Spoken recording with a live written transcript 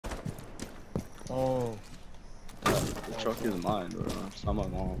Oh. The truck is mine, bro. It's not my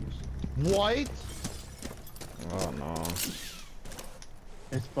mom's. What? Oh no.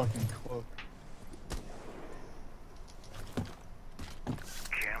 It's fucking cooked.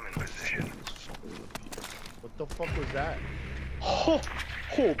 Cam in position. What the fuck was that?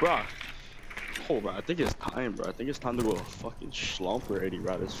 Bro. Bro. I think it's time, bro. I think it's time to go fucking slump already,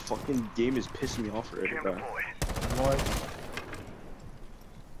 bro. This fucking game is pissing me off already, Cam bro. deployed. What?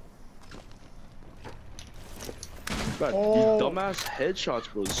 Bro, these dumbass headshots,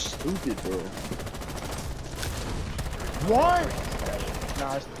 bro, is stupid, bro. What?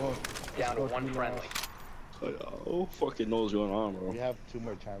 Nah, it's close. Down to one friendly. Who fucking knows what's going on, bro? We have 2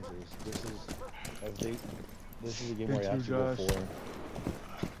 more chances. This is a game where you have to go for.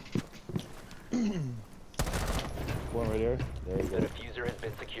 One right there. There you The go. diffuser has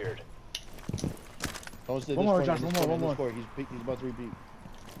been secured. One more, Josh, one more. He's about to repeat.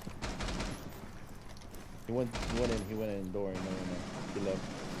 He went in door. No. He left.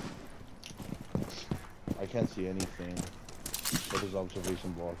 I can't see anything. But his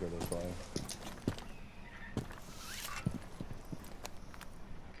observation blocker, that's why.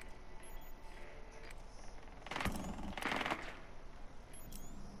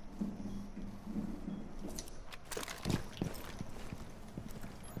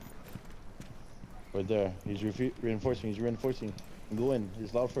 Right there. He's reinforcing. Go in.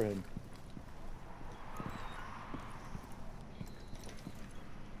 It's loud for him.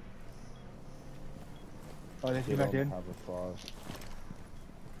 Oh, they came back in. Have a frost.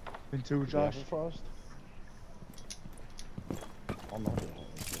 Into They Josh. have a frost? I'm not gonna have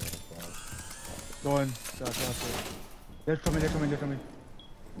a frost. Go in. Josh. They're coming.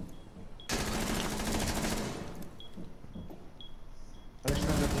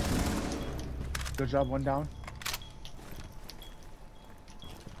 Good job, one down.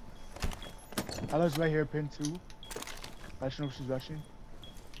 Ella's right here, pin 2. I don't know if she's rushing.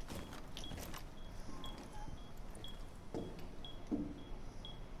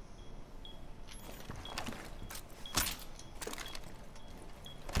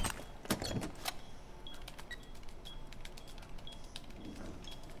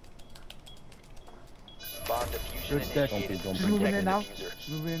 Bomb diffusion Good step. initiated. Don't She's moving Protect in the now. diffuser.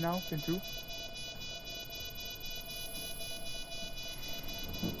 She's moving in now, pin 2.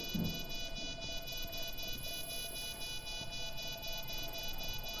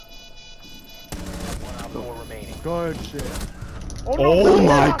 One out, 4 remaining. Good shit. Oh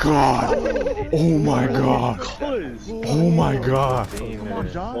my god! Oh my god! Oh my god! Come on,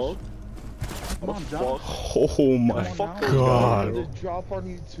 Josh. Come on, Josh. Oh my god! The drop on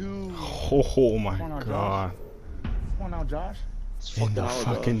you too. Oh my god! Come on now, Josh. In the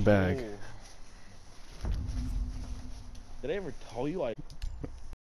fucking bag. Did I ever tell you I